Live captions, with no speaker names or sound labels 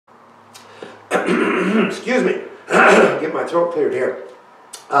Excuse me. Get my throat cleared here.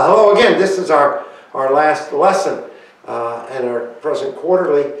 Hello again. This is our last lesson and our present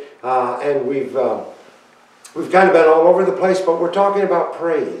quarterly, and we've kind of been all over the place, but we're talking about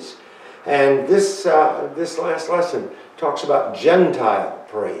praise. And this last lesson talks about Gentile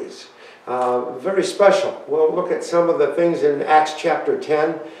praise. Very special. We'll look at some of the things in Acts chapter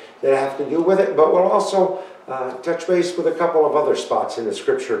 10 that have to do with it, but we'll also touch base with a couple of other spots in the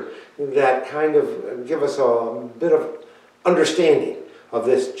scripture that kind of give us a bit of understanding of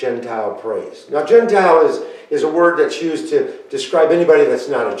this Gentile praise. Now, Gentile is a word that's used to describe anybody that's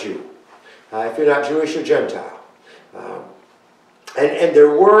not a Jew. If you're not Jewish, you're Gentile. And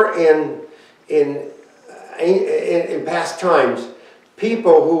there were in past times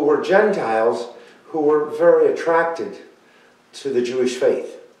people who were Gentiles who were very attracted to the Jewish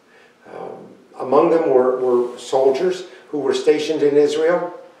faith. Among them were soldiers who were stationed in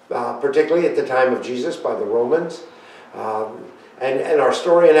Israel, particularly at the time of Jesus by the Romans. And our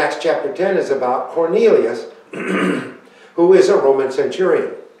story in Acts chapter 10 is about Cornelius, who is a Roman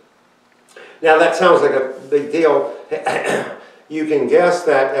centurion. Now that sounds like a big deal. You can guess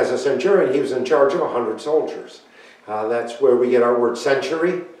that as a centurion, he was in charge of 100 soldiers. That's where we get our word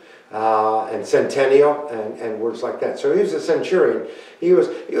century and centennial and words like that. So he was a centurion. He was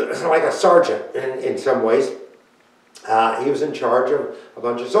like a sergeant in some ways. He was in charge of a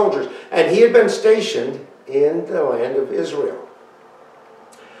bunch of soldiers. And he had been stationed in the land of Israel.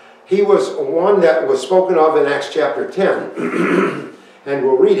 He was one that was spoken of in Acts chapter 10. And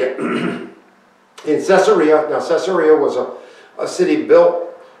we'll read it. In Caesarea. Now Caesarea was a city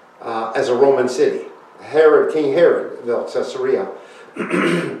built as a Roman city. King Herod built Caesarea.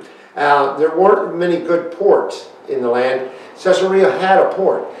 There weren't many good ports in the land. Caesarea had a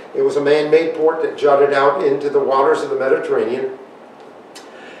port. It was a man-made port that jutted out into the waters of the Mediterranean.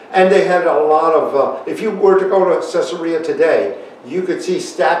 And they had a lot of, if you were to go to Caesarea today, you could see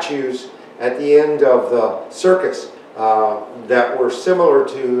statues at the end of the circus that were similar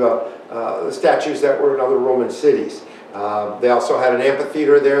to the statues that were in other Roman cities. They also had an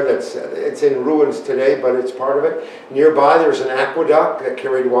amphitheater there it's in ruins today, but it's part of it. Nearby there's an aqueduct that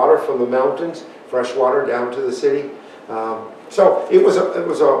carried water from the mountains, fresh water down to the city. So it was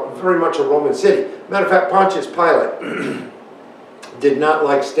very much a Roman city. Matter of fact, Pontius Pilate did not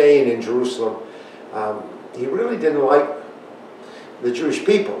like staying in Jerusalem. He really didn't like the Jewish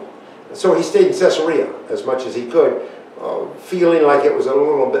people. So he stayed in Caesarea as much as he could, feeling like it was a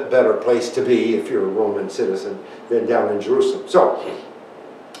little bit better place to be if you're a Roman citizen than down in Jerusalem. So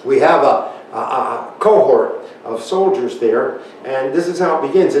we have a cohort of soldiers there, and this is how it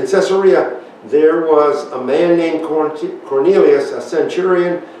begins. In Caesarea, there was a man named Cornelius, a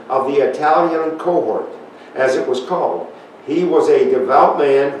centurion of the Italian cohort, as it was called. He was a devout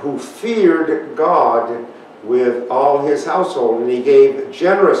man who feared God with all his household, and he gave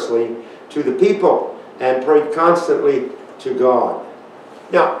generously to the people and prayed constantly to God.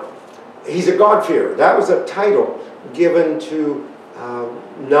 Now, he's a God-fearer. That was a title given to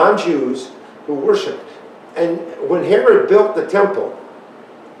non-Jews who worshiped. And when Herod built the temple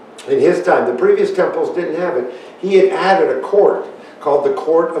in his time, the previous temples didn't have it, he had added a court called the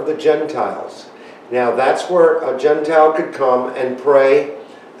Court of the Gentiles. Now, that's where a Gentile could come and pray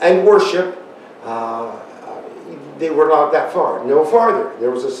and worship. They were allowed that far, no farther.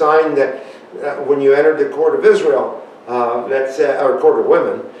 There was a sign that when you entered the court of Israel, that said, or court of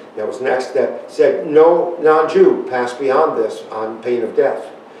women, that was next, that said no non-Jew pass beyond this on pain of death.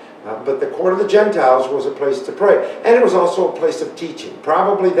 But the court of the Gentiles was a place to pray, and it was also a place of teaching.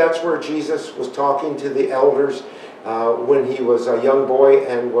 Probably that's where Jesus was talking to the elders when he was a young boy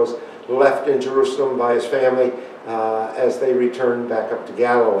and was left in Jerusalem by his family as they returned back up to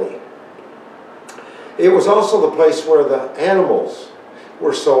Galilee. It was also the place where the animals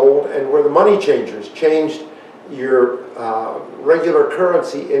were sold and where the money changers changed your regular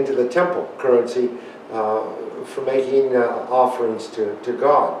currency into the temple currency for making offerings to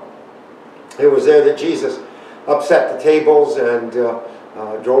God. It was there that Jesus upset the tables and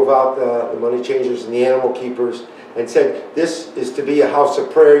drove out the money changers and the animal keepers and said, "This is to be a house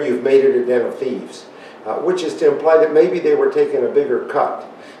of prayer, you've made it a den of thieves," which is to imply that maybe they were taking a bigger cut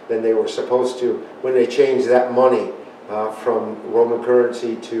than they were supposed to when they changed that money from Roman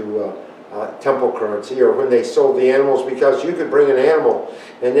currency to temple currency, or when they sold the animals, because you could bring an animal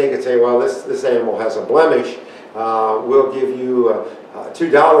and they could say, well, this animal has a blemish, we'll give you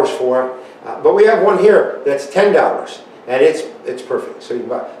 $2 for it, but we have one here that's $10 and it's perfect, so you can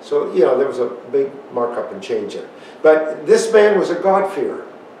buy. So you know, there was a big markup and change there. But this man was a God-fearer,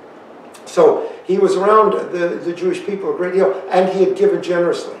 so he was around the Jewish people a great deal, and he had given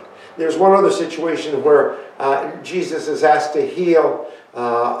generously. There's one other situation where Jesus is asked to heal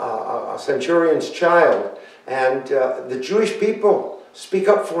a centurion's child, and the Jewish people speak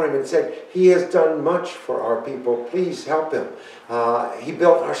up for him and said, he has done much for our people, please help him. He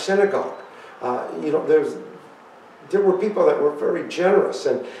built our synagogue. There were people that were very generous,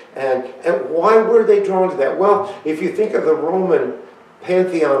 and why were they drawn to that? Well, if you think of the Roman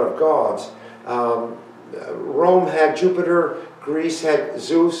pantheon of gods, Rome had Jupiter, Greece had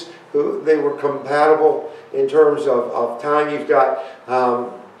Zeus, who they were compatible in terms of time. You've got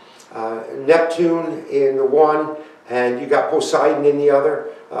Neptune in the one, and you got Poseidon in the other,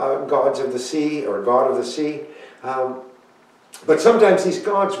 gods of the sea, or god of the sea. But sometimes these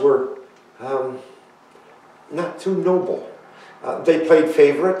gods were not too noble. They played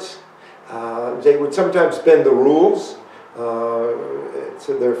favorites. They would sometimes bend the rules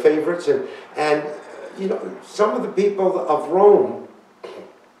to their favorites, and some of the people of Rome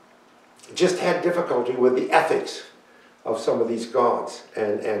just had difficulty with the ethics of some of these gods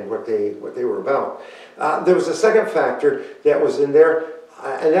and what they were about. There was a second factor that was in there,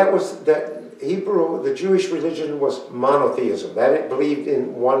 and that was that the Jewish religion was monotheism, that it believed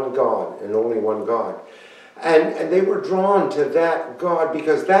in one God and only one God. And they were drawn to that God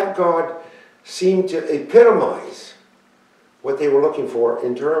because that God seemed to epitomize what they were looking for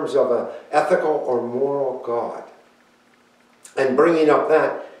in terms of an ethical or moral God. And bringing up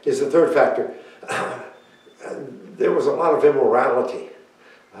that is the third factor. There was a lot of immorality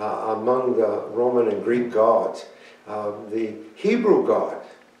among the Roman and Greek gods. The Hebrew God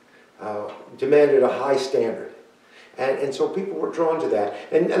demanded a high standard. And so people were drawn to that.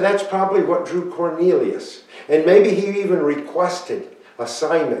 And that's probably what drew Cornelius. And maybe he even requested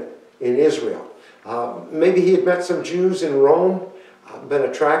assignment in Israel. Maybe he had met some Jews in Rome, been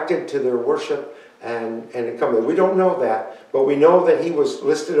attracted to their worship, and had come there. We don't know that, but we know that he was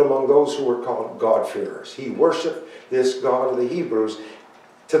listed among those who were called God-fearers. He worshiped this God of the Hebrews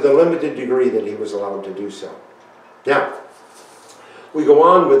to the limited degree that he was allowed to do so. Now, we go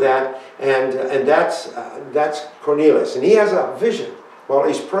on with that, and that's Cornelius. And he has a vision while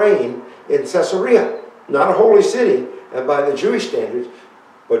he's praying in Caesarea, not a holy city by the Jewish standards,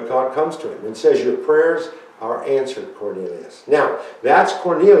 but God comes to him and says, your prayers are answered, Cornelius. Now, that's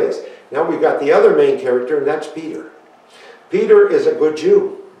Cornelius. Now we've got the other main character, and that's Peter. Peter is a good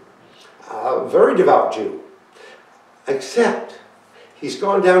Jew, a very devout Jew, except he's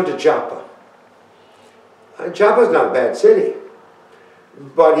gone down to Joppa. Joppa's not a bad city,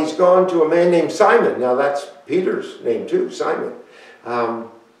 but he's gone to a man named Simon. Now that's Peter's name too, Simon.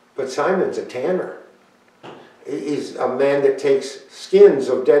 But Simon's a tanner. He's a man that takes skins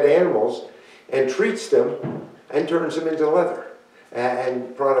of dead animals and treats them and turns them into leather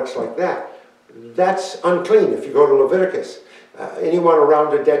and products like that. That's unclean if you go to Leviticus. Anyone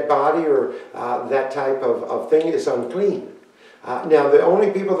around a dead body or that type of thing is unclean. Now the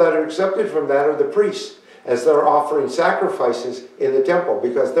only people that are accepted from that are the priests, as they're offering sacrifices in the temple,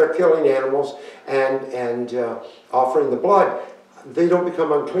 because they're killing animals and offering the blood. They don't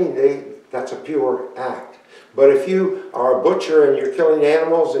become unclean. That's a pure act. But if you are a butcher and you're killing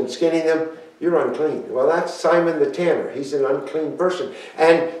animals and skinning them, you're unclean. Well, that's Simon the tanner. He's an unclean person.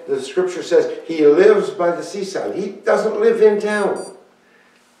 And the scripture says he lives by the seaside. He doesn't live in town.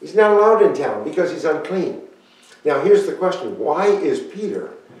 He's not allowed in town because he's unclean. Now, here's the question. Why is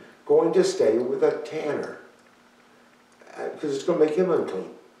Peter going to stay with a tanner? Because it's going to make him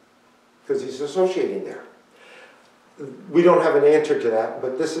unclean. Because he's associating there. We don't have an answer to that,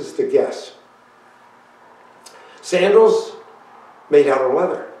 but this is the guess. Sandals made out of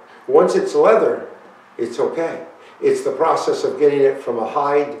leather. Once it's leather, it's okay. It's the process of getting it from a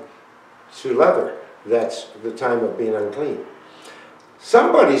hide to leather that's the time of being unclean.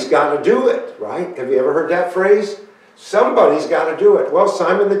 Somebody's got to do it, right? Have you ever heard that phrase? Somebody's got to do it. Well,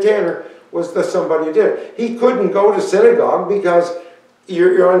 Simon the tanner was the somebody who did it. He couldn't go to synagogue because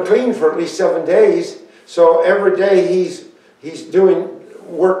you're unclean for at least 7 days. So every day he's doing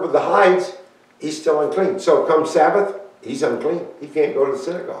work with the hides, he's still unclean. So come Sabbath, he's unclean. He can't go to the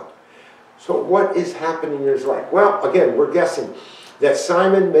synagogue. So what is happening in his life? Well, again, we're guessing that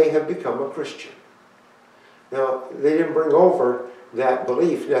Simon may have become a Christian. Now, they didn't bring over that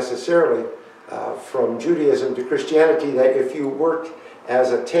belief necessarily from Judaism to Christianity that if you worked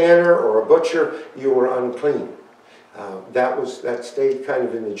as a tanner or a butcher, you were unclean. That stayed kind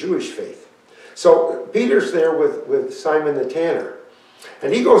of in the Jewish faith. So Peter's there with Simon the tanner.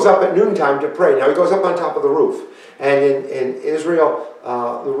 And he goes up at noontime to pray. Now he goes up on top of the roof. And in Israel,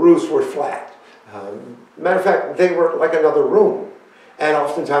 the roofs were flat. Matter of fact, they were like another room. And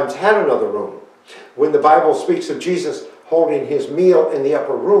oftentimes had another room. When the Bible speaks of Jesus holding his meal in the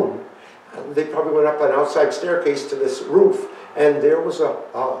upper room, They probably went up an outside staircase to this roof, and there was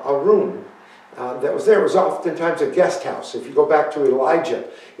a room that was there. It was oftentimes a guest house. If you go back to Elijah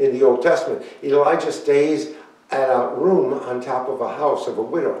in the Old Testament, Elijah stays at a room on top of a house of a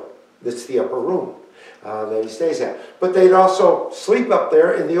widow. That's the upper room that he stays at. But they'd also sleep up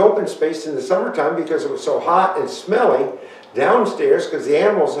there in the open space in the summertime because it was so hot and smelly downstairs, because the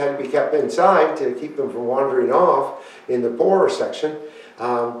animals had to be kept inside to keep them from wandering off in the poorer section.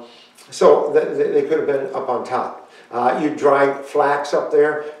 So they could have been up on top. You dry flax up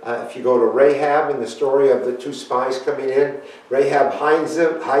there. If you go to Rahab in the story of the two spies coming in, Rahab hides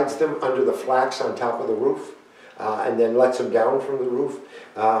them under the flax on top of the roof, and then lets them down from the roof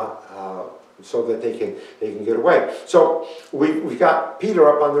so that they can get away. So we've got Peter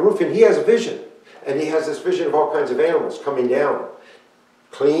up on the roof, and he has a vision. And he has this vision of all kinds of animals coming down,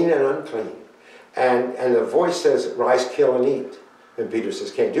 clean and unclean. And the voice says, rise, kill, and eat. And Peter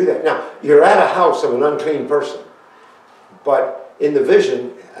says, can't do that. Now, you're at a house of an unclean person. But in the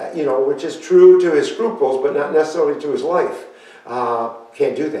vision, which is true to his scruples, but not necessarily to his life,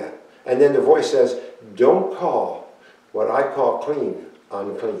 can't do that. And then the voice says, don't call what I call clean,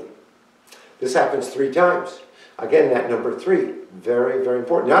 unclean. This happens 3 times. Again, that number 3, very, very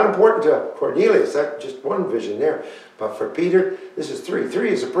important. Not important to Cornelius, that's just one vision there. But for Peter, this is 3.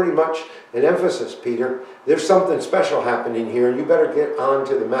 3 is pretty much an emphasis, Peter. There's something special happening here, and you better get on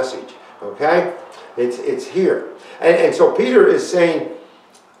to the message, okay? It's here. And so Peter is saying,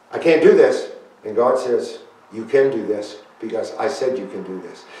 I can't do this. And God says, you can do this, because I said you can do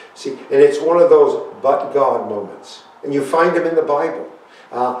this. See, and it's one of those but God moments. And you find them in the Bible.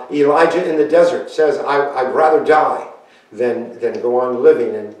 Elijah in the desert says, I'd rather die than go on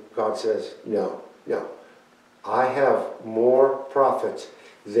living. And God says, no. I have more prophets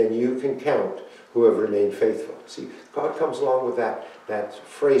than you can count who have remained faithful. See, God comes along with that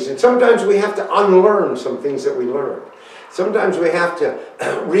phrase. And sometimes we have to unlearn some things that we learned. Sometimes we have to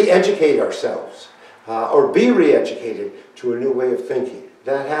re-educate ourselves or be re-educated to a new way of thinking.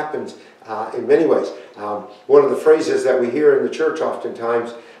 That happens in many ways. One of the phrases that we hear in the church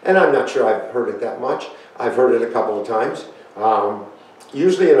oftentimes, and I'm not sure I've heard it that much, I've heard it a couple of times,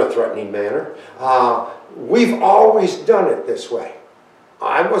 usually in a threatening manner, we've always done it this way.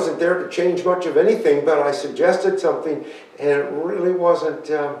 I wasn't there to change much of anything, but I suggested something, and it really wasn't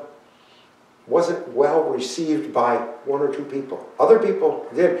well received by 1 or 2 people. Other people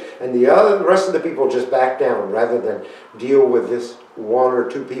did, and the rest of the people just backed down rather than deal with this 1 or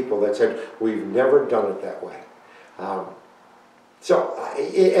 2 people that said, we've never done it that way. And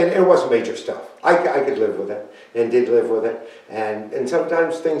it wasn't major stuff. I could live with it, and did live with it, and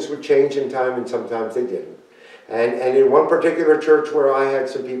sometimes things would change in time, and sometimes they didn't. And in one particular church where I had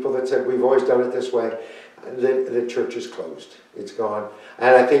some people that said, we've always done it this way, the church is closed. It's gone.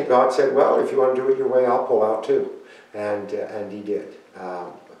 And I think God said, well, if you want to do it your way, I'll pull out too. And he did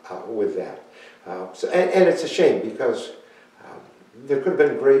with that. And it's a shame, because there could have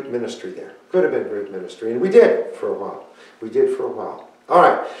been great ministry there. Could have been great ministry. And we did for a while. We did for a while. All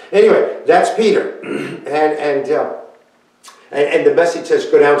right. Anyway, that's Peter. and the message says,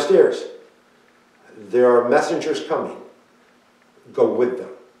 go downstairs. There are messengers coming. Go with them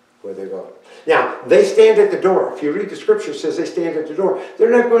where they go. Now, they stand at the door. If you read the scripture, it says they stand at the door. They're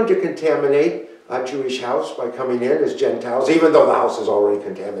not going to contaminate a Jewish house by coming in as Gentiles, even though the house is already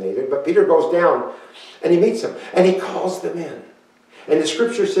contaminated. But Peter goes down and he meets them and he calls them in. And the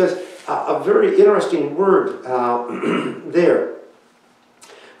scripture says a very interesting word there.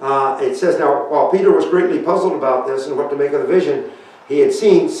 It says, now, while Peter was greatly puzzled about this and what to make of the vision he had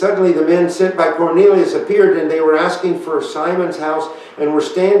seen, suddenly the men sent by Cornelius appeared, and they were asking for Simon's house and were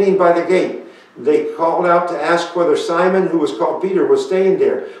standing by the gate. They called out to ask whether Simon, who was called Peter, was staying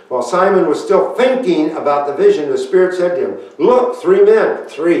there. While Simon was still thinking about the vision, the Spirit said to him, look, 3 men,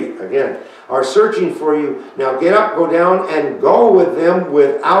 3 again, are searching for you. Now get up, go down, and go with them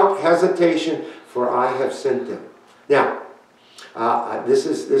without hesitation, for I have sent them. Now, this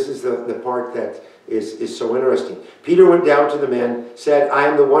is the part that is so interesting. Peter went down to the men, said, I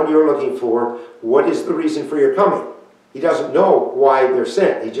am the one you're looking for. What is the reason for your coming? He doesn't know why they're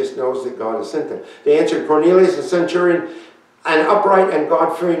sent. He just knows that God has sent them. They answered, Cornelius, a centurion, an upright and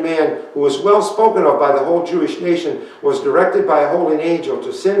God-fearing man who was well spoken of by the whole Jewish nation, was directed by a holy angel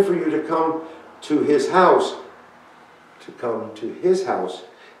to send for you to come to his house, to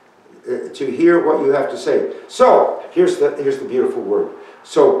hear what you have to say. So, here's the beautiful word.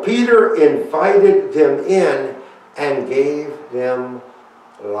 So Peter invited them in and gave them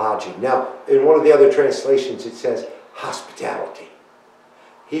lodging. Now, in one of the other translations it says hospitality.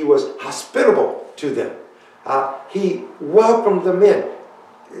 He was hospitable to them. He welcomed them in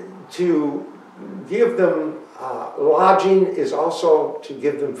to give them lodging is also to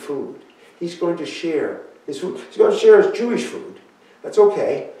give them food. He's going to share his food. He's going to share his Jewish food. That's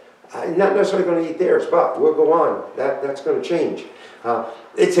okay. Not necessarily going to eat theirs, but we'll go on. That's going to change.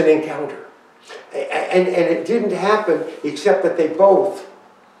 It's an encounter. And it didn't happen except that they both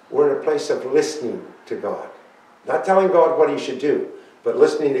were in a place of listening to God. Not telling God what he should do, but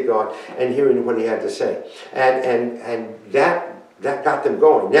listening to God and hearing what he had to say. And that got them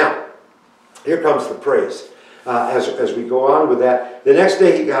going. Now, here comes the praise. As we go on with that, the next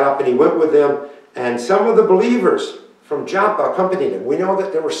day he got up and he went with them, and some of the believers from Joppa accompanied him. We know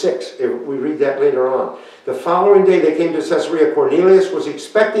that there were 6. We read that later on. The following day they came to Caesarea. Cornelius was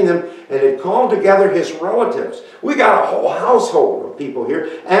expecting them and had called together his relatives. We got a whole household of people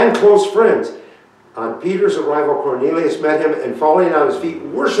here and close friends. On Peter's arrival, Cornelius met him and falling on his feet,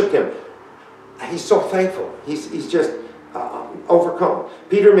 worshipped him. He's so thankful. He's just overcome.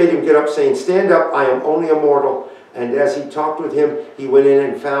 Peter made him get up, saying, "Stand up, I am only a mortal." And as he talked with him, he went in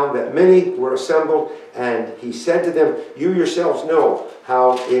and found that many were assembled, and he said to them, "You yourselves know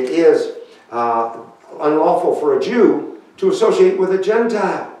how it is unlawful for a Jew to associate with a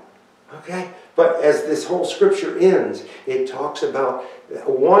Gentile." Okay? But as this whole scripture ends, it talks about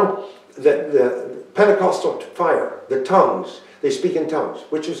the Pentecostal fire, the tongues. They speak in tongues,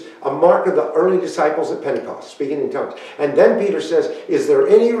 which is a mark of the early disciples at Pentecost, speaking in tongues. And then Peter says, is there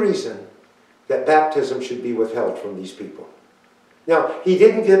any reason that baptism should be withheld from these people? Now, he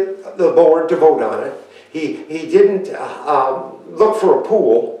didn't get the board to vote on it. He didn't look for a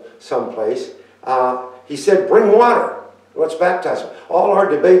pool someplace. He said, bring water. Let's baptize them. All our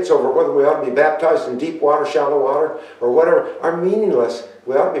debates over whether we ought to be baptized in deep water, shallow water, or whatever are meaningless.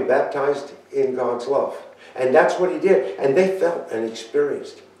 We ought to be baptized in God's love. And that's what he did. And they felt and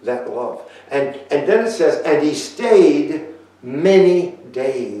experienced that love. And then it says, and he stayed many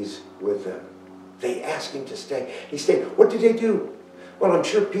days with them. They asked him to stay. He stayed. What did they do? Well, I'm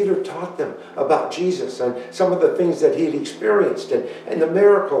sure Peter taught them about Jesus and some of the things that he had experienced and the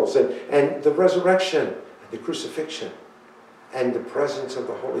miracles and the resurrection, and the crucifixion, and the presence of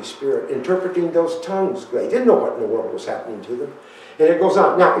the Holy Spirit, interpreting those tongues. They didn't know what in the world was happening to them. And it goes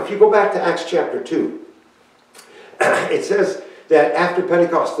on. Now, if you go back to Acts chapter 2, it says that after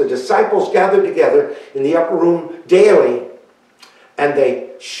Pentecost, the disciples gathered together in the upper room daily, and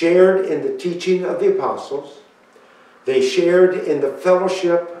they shared in the teaching of the apostles. They shared in the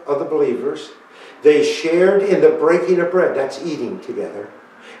fellowship of the believers. They shared in the breaking of bread. That's eating together.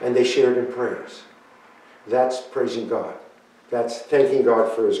 And they shared in prayers. That's praising God. That's thanking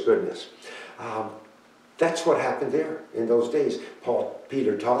God for his goodness. That's what happened there in those days.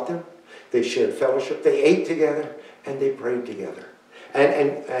 Peter taught them. They shared fellowship. They ate together. And they prayed together.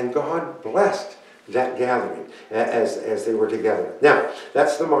 And God blessed that gathering as they were together. Now,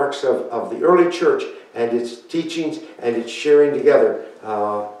 that's the marks of the early church and its teachings and its sharing together.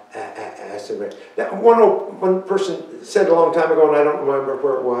 As they went. Now, one person said a long time ago, and I don't remember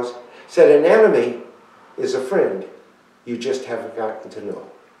where it was, said an enemy is a friend you just haven't gotten to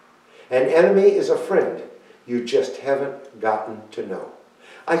know. An enemy is a friend you just haven't gotten to know.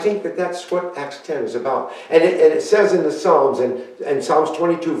 I think that's what Acts 10 is about. And it says in the Psalms, in Psalms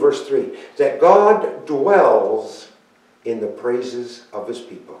 22 verse 3, that God dwells in the praises of his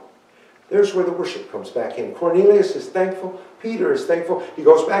people. There's where the worship comes back in. Cornelius is thankful. Peter is thankful. He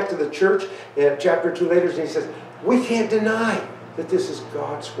goes back to the church in chapter 2 later and he says, we can't deny that this is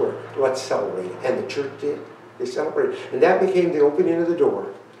God's work. Let's celebrate it. And the church did. They celebrated. And that became the opening of the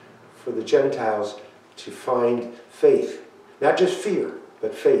door for the Gentiles to find faith. Not just fear,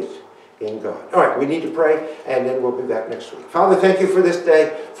 but faith in God. All right, we need to pray, and then we'll be back next week. Father, thank you for this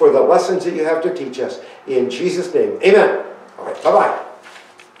day, for the lessons that you have to teach us. In Jesus' name, amen. All right, bye-bye.